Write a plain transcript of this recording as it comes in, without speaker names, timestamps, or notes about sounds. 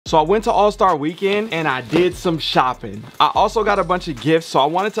So I went to All-Star Weekend and I did some shopping. I also got a bunch of gifts, so I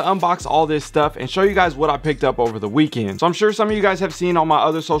wanted to unbox all this stuff and show you guys what I picked up over the weekend. So I'm sure some of you guys have seen on my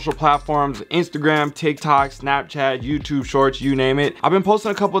other social platforms, Instagram, TikTok, Snapchat, YouTube Shorts, you name it. I've been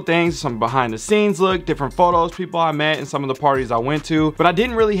posting a couple of things, some behind the scenes look, different photos, people I met, and some of the parties I went to, but I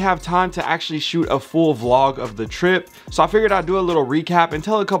didn't really have time to actually shoot a full vlog of the trip. So I figured I'd do a little recap and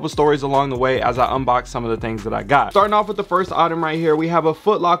tell a couple stories along the way as I unbox some of the things that I got. Starting off with the first item right here, we have a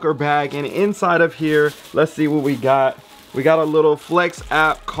Foot Locker bag, and inside of here, let's see what we got. We got a little Flex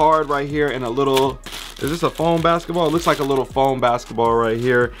app card right here and a little, is this a foam basketball? It looks like a little foam basketball right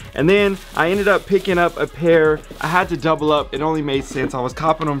here. And then I ended up picking up a pair. I had to double up. It only made sense. I was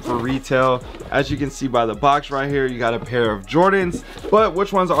copping them for retail. As you can see by the box right here, you got a pair of Jordans. But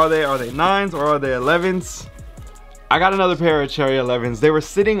which ones are they? Are they 9s or are they 11s? I got another pair of Cherry 11s. They were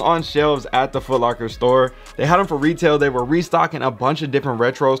sitting on shelves at the Foot Locker store. They had them for retail. They were restocking a bunch of different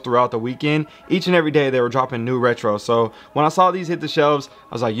retros throughout the weekend. Each and every day they were dropping new retros. So when I saw these hit the shelves,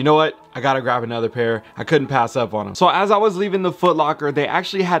 I was like, you know what? I gotta grab another pair. I couldn't pass up on them. So as I was leaving the Foot Locker, they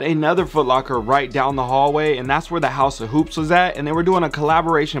actually had another Foot Locker right down the hallway, and that's where the House of Hoops was at. And they were doing a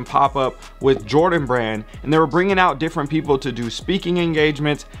collaboration pop-up with Jordan Brand, and they were bringing out different people to do speaking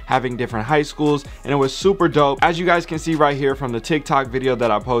engagements, having different high schools, and it was super dope. As you guys can see right here from the TikTok video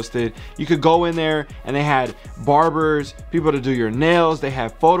that I posted, you could go in there and they had barbers, people to do your nails, they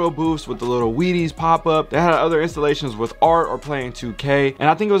had photo booths with the little Wheaties pop-up, they had other installations with art or playing 2K, and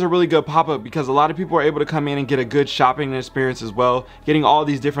I think it was a really good pop-up because a lot of people were able to come in and get a good shopping experience as well, getting all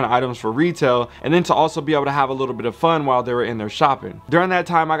these different items for retail, and then to also be able to have a little bit of fun while they were in their shopping. During that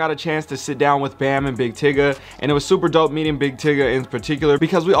time, I got a chance to sit down with Bam and Big Tigga, and it was super dope meeting Big Tigga in particular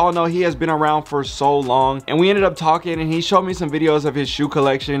because we all know he has been around for so long, and we ended up talking and he showed me some videos of his shoe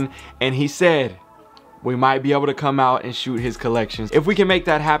collection, and he said we might be able to come out and shoot his collections. If we can make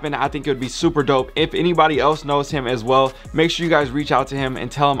that happen, I think it would be super dope. If anybody else knows him as well, make sure you guys reach out to him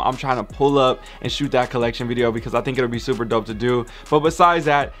and tell him I'm trying to pull up and shoot that collection video because I think it'll be super dope to do. But besides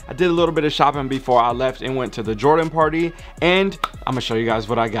that, I did a little bit of shopping before I left and went to the Jordan party, and I'm gonna show you guys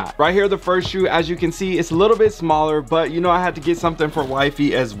what I got. Right here, the first shoe, as you can see, it's a little bit smaller, but you know I had to get something for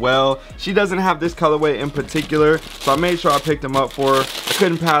wifey as well. She doesn't have this colorway in particular, so I made sure I picked them up for her. I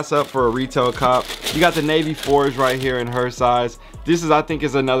couldn't pass up for a retail cop. You got the navy 4s right here in her size. This is, I think,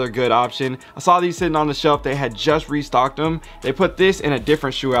 is another good option. I saw these sitting on the shelf. They had just restocked them. They put this in a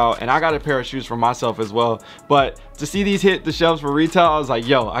different shoe out, and I got a pair of shoes for myself as well. But to see these hit the shelves for retail, I was like,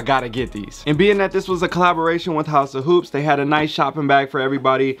 yo, I gotta get these. And being that this was a collaboration with House of Hoops, they had a nice shopping bag for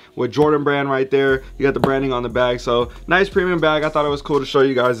everybody with Jordan Brand right there. You got the branding on the bag, so nice premium bag. I thought it was cool to show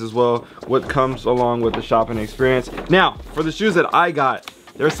you guys as well what comes along with the shopping experience. Now, for the shoes that I got,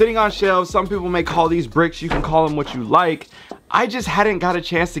 they're sitting on shelves. Some people may call these bricks. You can call them what you like. I just hadn't got a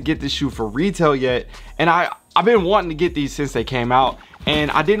chance to get this shoe for retail yet, and I've been wanting to get these since they came out,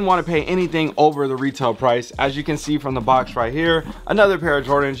 and I didn't want to pay anything over the retail price. As you can see from the box right here, another pair of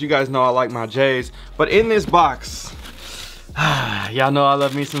Jordans. You guys know I like my J's, but in this box, y'all know I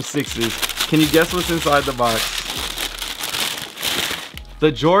love me some 6s. Can you guess what's inside the box?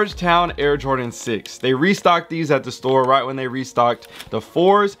 The Georgetown Air Jordan 6. They restocked these at the store right when they restocked the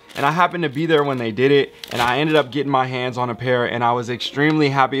 4s, and I happened to be there when they did it, and I ended up getting my hands on a pair, and I was extremely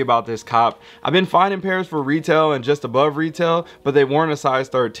happy about this cop. I've been finding pairs for retail and just above retail, but they weren't a size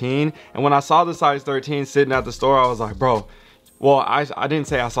 13, and when I saw the size 13 sitting at the store, I was like, bro, well, I didn't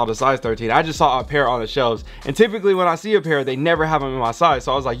say I saw the size 13. I just saw a pair on the shelves. And typically when I see a pair, they never have them in my size.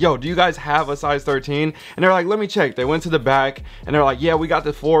 So I was like, yo, do you guys have a size 13? And they're like, let me check. They went to the back and they're like, yeah, we got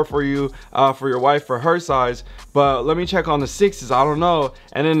the 4 for you, for your wife, for her size. But let me check on the 6s. I don't know.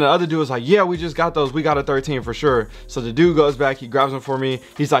 And then the other dude was like, yeah, we just got those. We got a 13 for sure. So the dude goes back, he grabs them for me.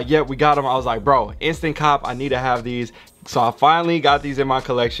 He's like, yep, we got them. I was like, bro, instant cop. I need to have these. So I finally got these in my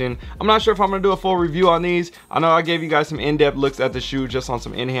collection. I'm not sure if I'm gonna do a full review on these. I know I gave you guys some in-depth looks at the shoe just on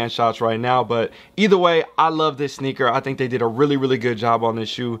some in-hand shots right now, but either way, I love this sneaker. I think they did a really, really good job on this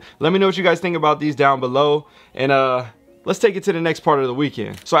shoe. Let me know what you guys think about these down below, and let's take it to the next part of the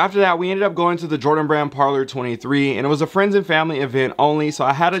weekend. So after that, we ended up going to the Jordan Brand Parlor 23, and it was a friends and family event only, so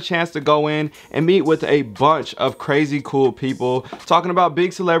I had a chance to go in and meet with a bunch of crazy cool people, talking about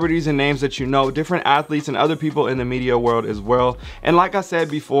big celebrities and names that you know, different athletes and other people in the media world as well. And like I said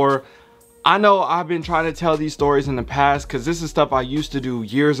before, I know I've been trying to tell these stories in the past because this is stuff I used to do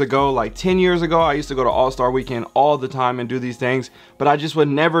years ago. Like 10 years ago, I used to go to All-Star Weekend all the time and do these things, but I just would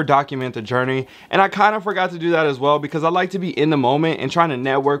never document the journey. And I kind of forgot to do that as well because I like to be in the moment and trying to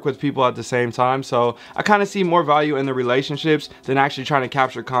network with people at the same time. So I kind of see more value in the relationships than actually trying to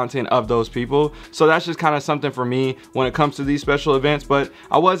capture content of those people. So that's just kind of something for me when it comes to these special events. But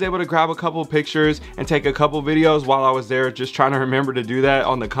I was able to grab a couple pictures and take a couple videos while I was there, just trying to remember to do that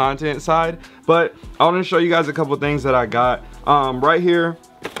on the content side. But I want to show you guys a couple things that I got. Right here,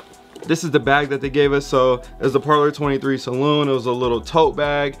 this is the bag that they gave us. So it's the Parlor 23 Saloon. It was a little tote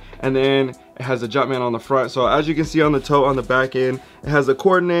bag, and then it has a Jumpman on the front. So as you can see on the tote on the back end, it has the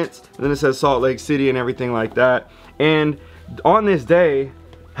coordinates, and then it says Salt Lake City and everything like that. And on this day,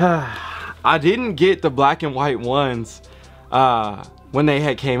 I didn't get the black and white ones when they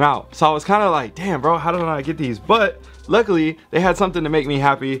had came out. So I was kind of like, damn bro, how did I not get these? But luckily they had something to make me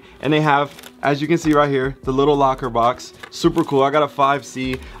happy, and they have, as you can see right here, the little locker box. Super cool. I got a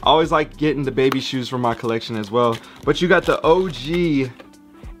 5C. I always like getting the baby shoes from my collection as well. But you got the OG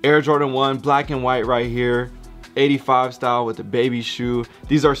Air Jordan 1 black and white right here, 85 style with the baby shoe.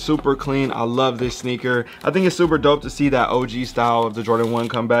 These are super clean. I love this sneaker. I think it's super dope to see that OG style of the Jordan 1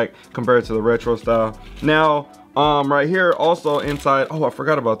 come back compared to the retro style. Now right here also inside, oh I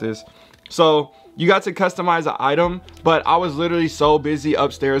forgot about this, so you got to customize an item, but I was literally so busy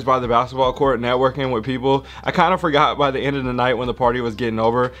upstairs by the basketball court networking with people, I kind of forgot by the end of the night when the party was getting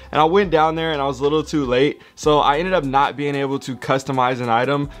over, and I went down there and I was a little too late, so I ended up not being able to customize an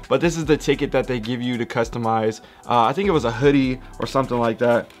item. But this is the ticket that they give you to customize. I think it was a hoodie or something like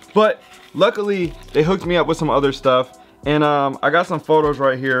that, but luckily they hooked me up with some other stuff. And I got some photos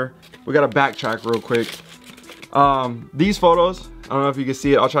right here. We got to backtrack real quick. These photos, I don't know if you can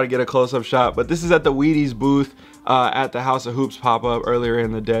see it, I'll try to get a close-up shot, but this is at the Wheaties booth at the House of Hoops pop-up earlier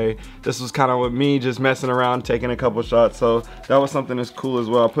in the day. This was kind of with me just messing around, taking a couple shots, so that was something that's cool as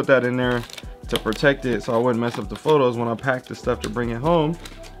well. I put that in there to protect it so I wouldn't mess up the photos when I packed the stuff to bring it home,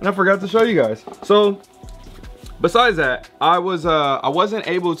 and I forgot to show you guys. So besides that, I wasn't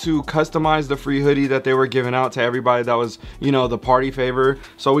able to customize the free hoodie that they were giving out to everybody. That was, you know, the party favor.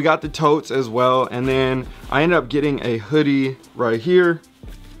 So we got the totes as well, and then I ended up getting a hoodie right here.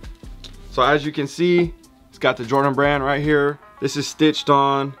 So as you can see, it's got the Jordan brand right here. This is stitched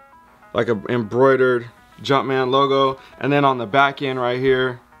on like a embroidered Jumpman logo, and then on the back end right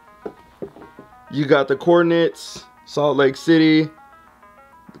here, you got the coordinates, Salt Lake City.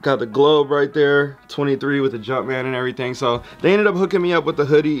 Got the globe right there, 23 with the Jumpman and everything. So they ended up hooking me up with the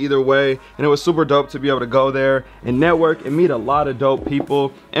hoodie either way, and it was super dope to be able to go there and network and meet a lot of dope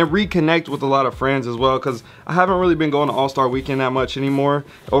people and reconnect with a lot of friends as well, because I haven't really been going to All-Star Weekend that much anymore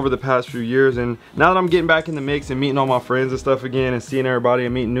over the past few years. And now that I'm getting back in the mix and meeting all my friends and stuff again and seeing everybody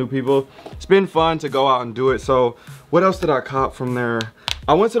and meeting new people, it's been fun to go out and do it. So what else did I cop from there?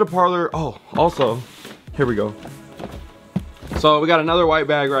 I went to the Parlor. Oh, also, here we go. So we got another white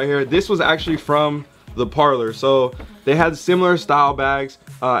bag right here. This was actually from the Parlor. So they had similar style bags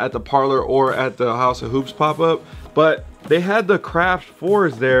at the Parlor or at the House of Hoops pop-up, but they had the Craft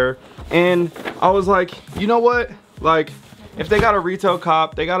 4s there, and I was like, you know what, like if they got a retail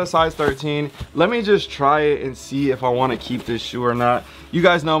cop, they got a size 13, let me just try it and see if I want to keep this shoe or not. You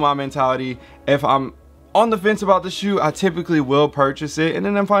guys know my mentality. If I'm on the fence about the shoe, I typically will purchase it, and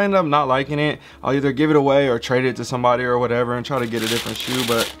then if I end up not liking it, I'll either give it away or trade it to somebody or whatever and try to get a different shoe.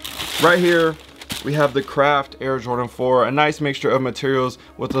 But right here we have the Craft Air Jordan 4, a nice mixture of materials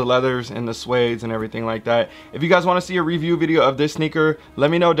with the leathers and the suedes and everything like that. If you guys want to see a review video of this sneaker,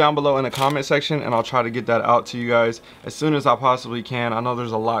 let me know down below in the comment section, and I'll try to get that out to you guys as soon as I possibly can. I know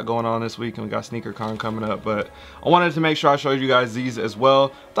there's a lot going on this week and we got SneakerCon coming up, but I wanted to make sure I showed you guys these as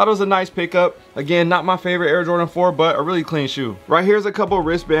well. Thought it was a nice pickup. Again, not my favorite Air Jordan 4, but a really clean shoe. Right here's a couple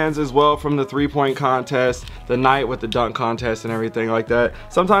wristbands as well from the 3-point contest, the night with the dunk contest and everything like that.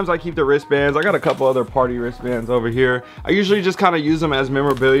 Sometimes I keep the wristbands. I got a couple other party wristbands over here. I usually just kind of use them as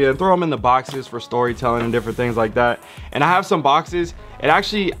memorabilia and throw them in the boxes for storytelling and different things like that. And I have some boxes. It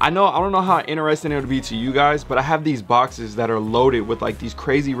actually, I don't know how interesting it would be to you guys, but I have these boxes that are loaded with like these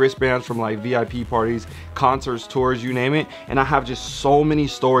crazy wristbands from like VIP parties, concerts, tours, you name it. And I have just so many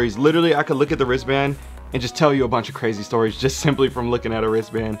stories. Literally, I could look at the wristband and just tell you a bunch of crazy stories just simply from looking at a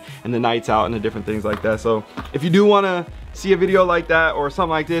wristband and the nights out and the different things like that. So if you do want to see a video like that or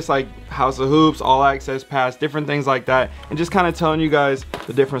something like this, like House of Hoops, All Access Pass, different things like that, and just kind of telling you guys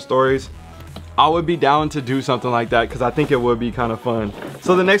the different stories, I would be down to do something like that because I think it would be kind of fun.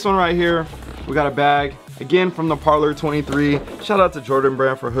 So the next one right here, we got a bag again from the Parlor 23. Shout out to Jordan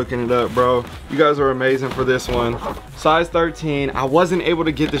Brand for hooking it up, bro. You guys are amazing for this one. Size 13. I wasn't able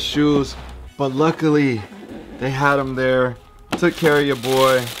to get the shoes but luckily they had them there. Took care of your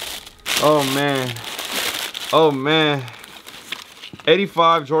boy. Oh man, oh man.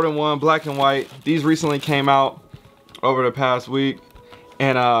 85 Jordan 1 black and white. These recently came out over the past week,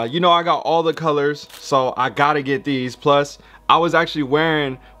 and you know, I got all the colors, so I gotta get these. Plus I was actually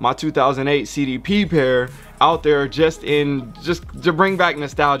wearing my 2008 CDP pair out there just to bring back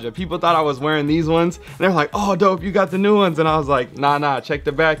nostalgia. People thought I was wearing these ones, and they're like, oh dope, you got the new ones. And I was like, nah, check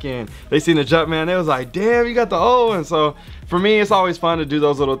the back end. They seen the Jumpman, they was like, damn, you got the old one. So for me, it's always fun to do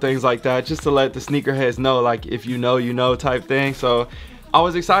those little things like that, just to let the sneakerheads know, like, if you know type thing. So I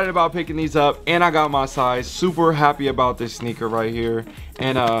was excited about picking these up, and I got my size. Super happy about this sneaker right here.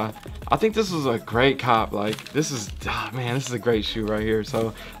 And I think this is a great cop. Like, this is, oh man, this is a great shoe right here.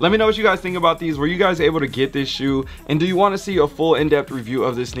 So let me know what you guys think about these. Were you guys able to get this shoe? And do you want to see a full in-depth review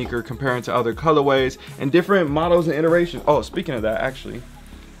of this sneaker comparing to other colorways and different models and iterations? Oh, speaking of that, actually,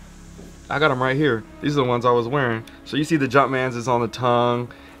 I got them right here. These are the ones I was wearing. So you see the Jumpmans is on the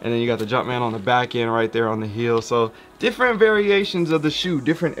tongue, and then you got the Jumpman on the back end right there on the heel. So different variations of the shoe,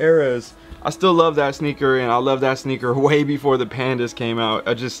 different eras. I still love that sneaker, and I love that sneaker way before the Pandas came out.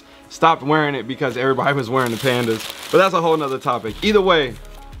 I just stopped wearing it because everybody was wearing the Pandas, but that's a whole nother topic. Either way,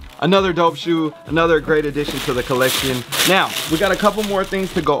 another dope shoe, another great addition to the collection. Now, we got a couple more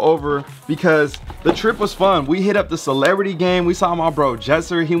things to go over because the trip was fun. We hit up the celebrity game. We saw my bro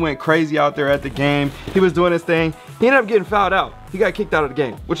Jesser. He went crazy out there at the game. He was doing his thing. He ended up getting fouled out. He got kicked out of the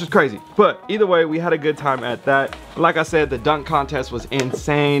game, which is crazy. But either way, we had a good time at that. Like I said, the dunk contest was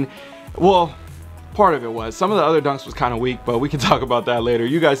insane. Well, part of it was. Some of the other dunks was kind of weak, but we can talk about that later.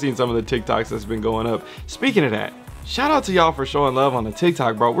 You guys seen some of the TikToks that's been going up. Speaking of that, shout out to y'all for showing love on the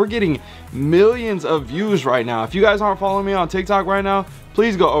TikTok, bro. We're getting millions of views right now. If you guys aren't following me on TikTok right now,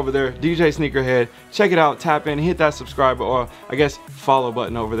 please go over there, DJ Sneakerhead. Check it out, tap in, hit that subscribe, or I guess follow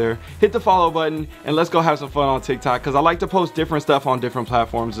button over there. Hit the follow button, and let's go have some fun on TikTok, because I like to post different stuff on different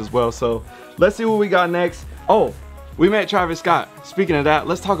platforms as well. So let's see what we got next. Oh, we met Travis Scott. Speaking of that,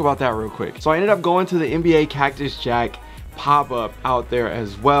 let's talk about that real quick. So I ended up going to the NBA Cactus Jack pop-up out there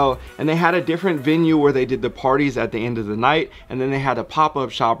as well, and they had a different venue where they did the parties at the end of the night, and then they had a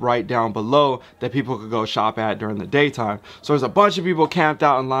pop-up shop right down below that people could go shop at during the daytime. So there's a bunch of people camped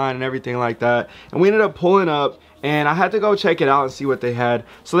out in line and everything like that, and we ended up pulling up, and I had to go check it out and see what they had.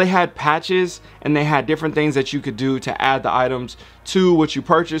 So they had patches, and they had different things that you could do to add the items to what you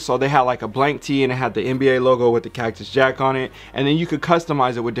purchased. So they had like a blank tee, and it had the NBA logo with the Cactus Jack on it, and then you could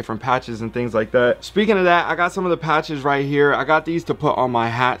customize it with different patches and things like that. Speaking of that, I got some of the patches right here. I got these to put on my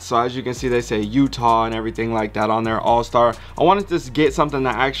hat, so as you can see, they say Utah and everything like that on there, All-Star. I wanted to get something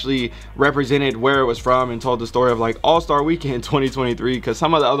that actually represented where it was from and told the story of like All-Star Weekend 2023, because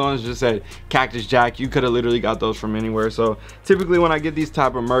some of the other ones just said Cactus Jack. You could have literally got those from anywhere. So typically when I get these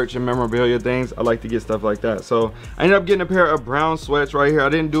type of merch and memorabilia things, I like to get stuff like that. So I ended up getting a pair of brown sweats right here. I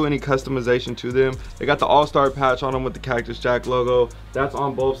didn't do any customization to them. They got the All-Star patch on them with the Cactus Jack logo. That's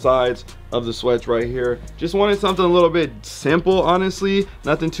on both sides of the sweats right here. Just wanted something a little bit simple, honestly,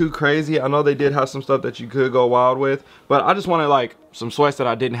 nothing too crazy. I know they did have some stuff that you could go wild with, but I just wanted like some sweats that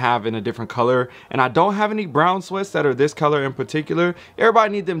I didn't have in a different color, and I don't have any brown sweats that are this color in particular.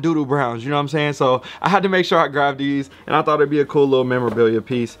 Everybody need them doodle browns, you know what I'm saying? So I had to make sure I grabbed these, and I thought it'd be a cool little memorabilia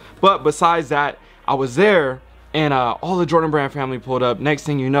piece. But besides that, I was there, and all the Jordan Brand family pulled up. Next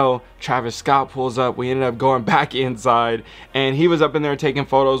thing you know, Travis Scott pulls up. We ended up going back inside, and he was up in there taking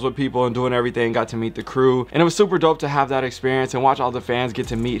photos with people and doing everything. Got to meet the crew, and it was super dope to have that experience and watch all the fans get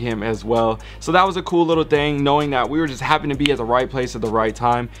to meet him as well. So that was a cool little thing, knowing that we were just happened to be at the right place at the right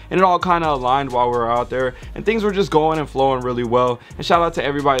time, and it all kind of aligned while we were out there, and things were just going and flowing really well. And shout out to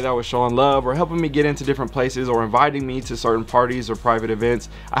everybody that was showing love or helping me get into different places or inviting me to certain parties or private events.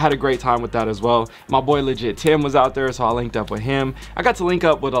 I had a great time with that as well. My boy Legit Tim was out there, so I linked up with him. I got to link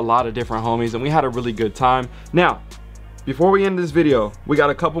up with a lot of different homies, and we had a really good time. Now, before we end this video, we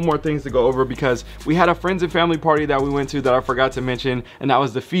got a couple more things to go over, because we had a friends and family party that we went to that I forgot to mention, and that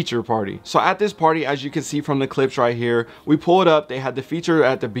was the feature party. So at this party, as you can see from the clips right here, we pulled up. They had the feature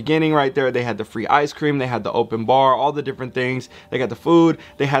at the beginning right there. They had the free ice cream, they had the open bar, all the different things. They got the food,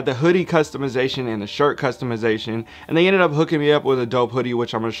 they had the hoodie customization and the shirt customization, and they ended up hooking me up with a dope hoodie,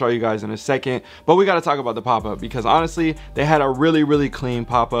 which I'm going to show you guys in a second. But we got to talk about the pop-up, because honestly, they had a really clean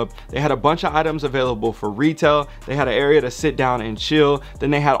pop-up. They had a bunch of items available for retail. They had an area area to sit down and chill.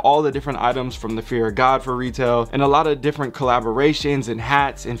 Then they had all the different items from the Fear of God for retail and a lot of different collaborations and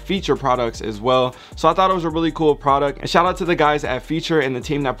hats and feature products as well. So I thought it was a really cool product, and shout out to the guys at Feature and the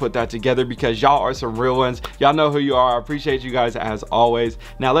team that put that together, because y'all are some real ones. Y'all know who you are. I appreciate you guys as always.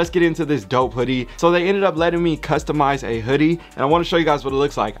 Now let's get into this dope hoodie. So they ended up letting me customize a hoodie, and I want to show you guys what it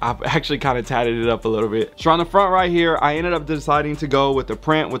looks like. I've actually kind of tatted it up a little bit. So on the front right here, I ended up deciding to go with the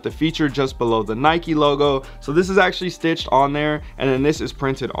print with the Feature just below the Nike logo. So this is actually stitched on there, and then this is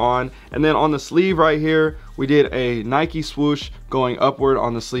printed on. And then on the sleeve right here, we did a Nike swoosh going upward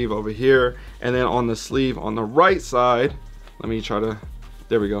on the sleeve over here, and then on the sleeve on the right side, let me try to,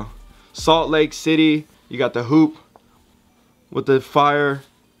 there we go, Salt Lake City. You got the hoop with the fire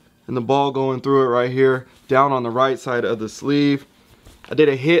and the ball going through it right here, down on the right side of the sleeve. I did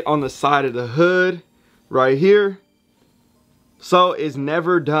a hit on the side of the hood right here. So is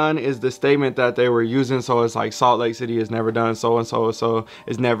never done is the statement that they were using. So it's like Salt Lake City is never done, so and so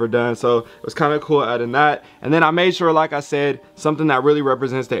is never done. So it was kind of cool adding that. And then I made sure, like I said, something that really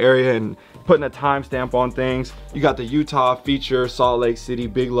represents the area and putting a timestamp on things. You got the Utah Feature Salt Lake City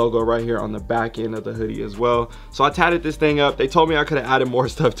big logo right here on the back end of the hoodie as well. So I tatted this thing up. They told me I could have added more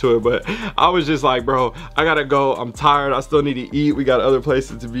stuff to it, but I was just like, bro, I gotta go. I'm tired. I still need to eat. We got other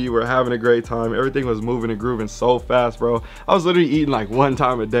places to be. We're having a great time. Everything was moving and grooving so fast, bro. I was literally eating like one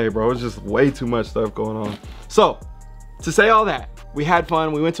time a day, bro. It was just way too much stuff going on. So to say all that, we had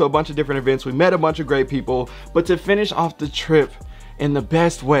fun. We went to a bunch of different events. We met a bunch of great people, but to finish off the trip in the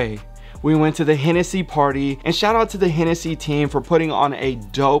best way, we went to the Hennessy party, and shout out to the Hennessy team for putting on a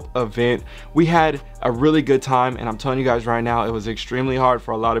dope event. We had a really good time, and I'm telling you guys right now, it was extremely hard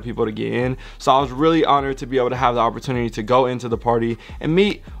for a lot of people to get in. So I was really honored to be able to have the opportunity to go into the party and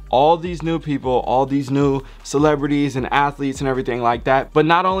meet all these new people, all these new celebrities and athletes and everything like that. But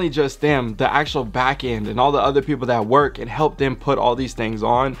not only just them, the actual back end and all the other people that work and help them put all these things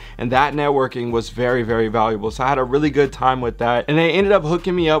on. And that networking was very, very valuable. So I had a really good time with that. And they ended up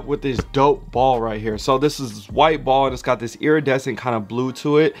hooking me up with this dope ball right here. So this is this white ball, and it's got this iridescent kind of blue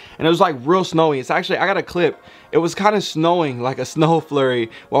to it. And it was like real snowy. It's actually, I got a clip. It was kind of snowing, like a snow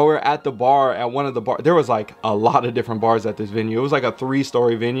flurry, while we were at the bar, at one of the bars. There was like a lot of different bars at this venue. It was like a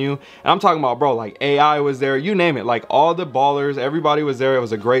 3-story venue. And I'm talking about, bro, like AI was there, you name it. Like all the ballers, everybody was there. It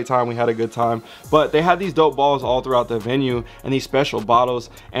was a great time. We had a good time. But they had these dope balls all throughout the venue and these special bottles.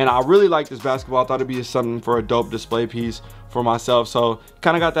 And I really like this basketball. I thought it'd be something for a dope display piece for myself. So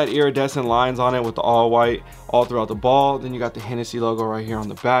kind of got that iridescent lines on it with the all white all throughout the ball. Then you got the Hennessy logo right here on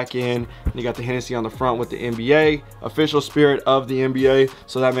the back end, and you got the Hennessy on the front with the NBA, official spirit of the NBA.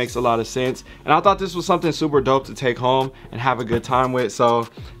 So that makes a lot of sense, and I thought this was something super dope to take home and have a good time with. So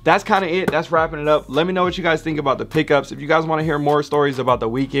that's kind of it. That's wrapping it up. Let me know what you guys think about the pickups. If you guys want to hear more stories about the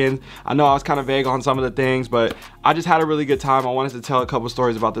weekend, I know I was kind of vague on some of the things, but I just had a really good time. I wanted to tell a couple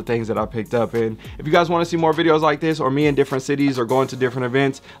stories about the things that I picked up. And if you guys want to see more videos like this, or me in different cities or going to different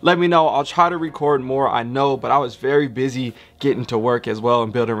events, let me know. I'll try to record more, I know, but I was very busy getting to work as well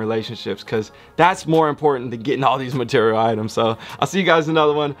and building relationships, because that's more important than getting all these material items. So I'll see you guys in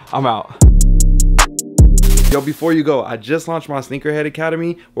another one. I'm out. Yo, before you go, I just launched my Sneakerhead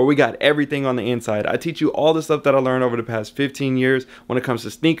Academy, where we got everything on the inside. I teach you all the stuff that I learned over the past 15 years when it comes to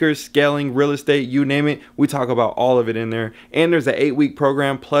sneakers, scaling, real estate, you name it. We talk about all of it in there. And there's an 8-week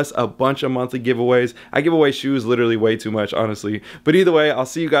program plus a bunch of monthly giveaways. I give away shoes literally way too much, honestly. But either way, I'll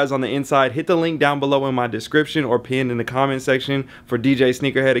see you guys on the inside. Hit the link down below in my description or pinned in the comment section for DJ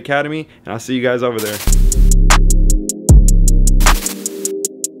Sneakerhead Academy, and I'll see you guys over there.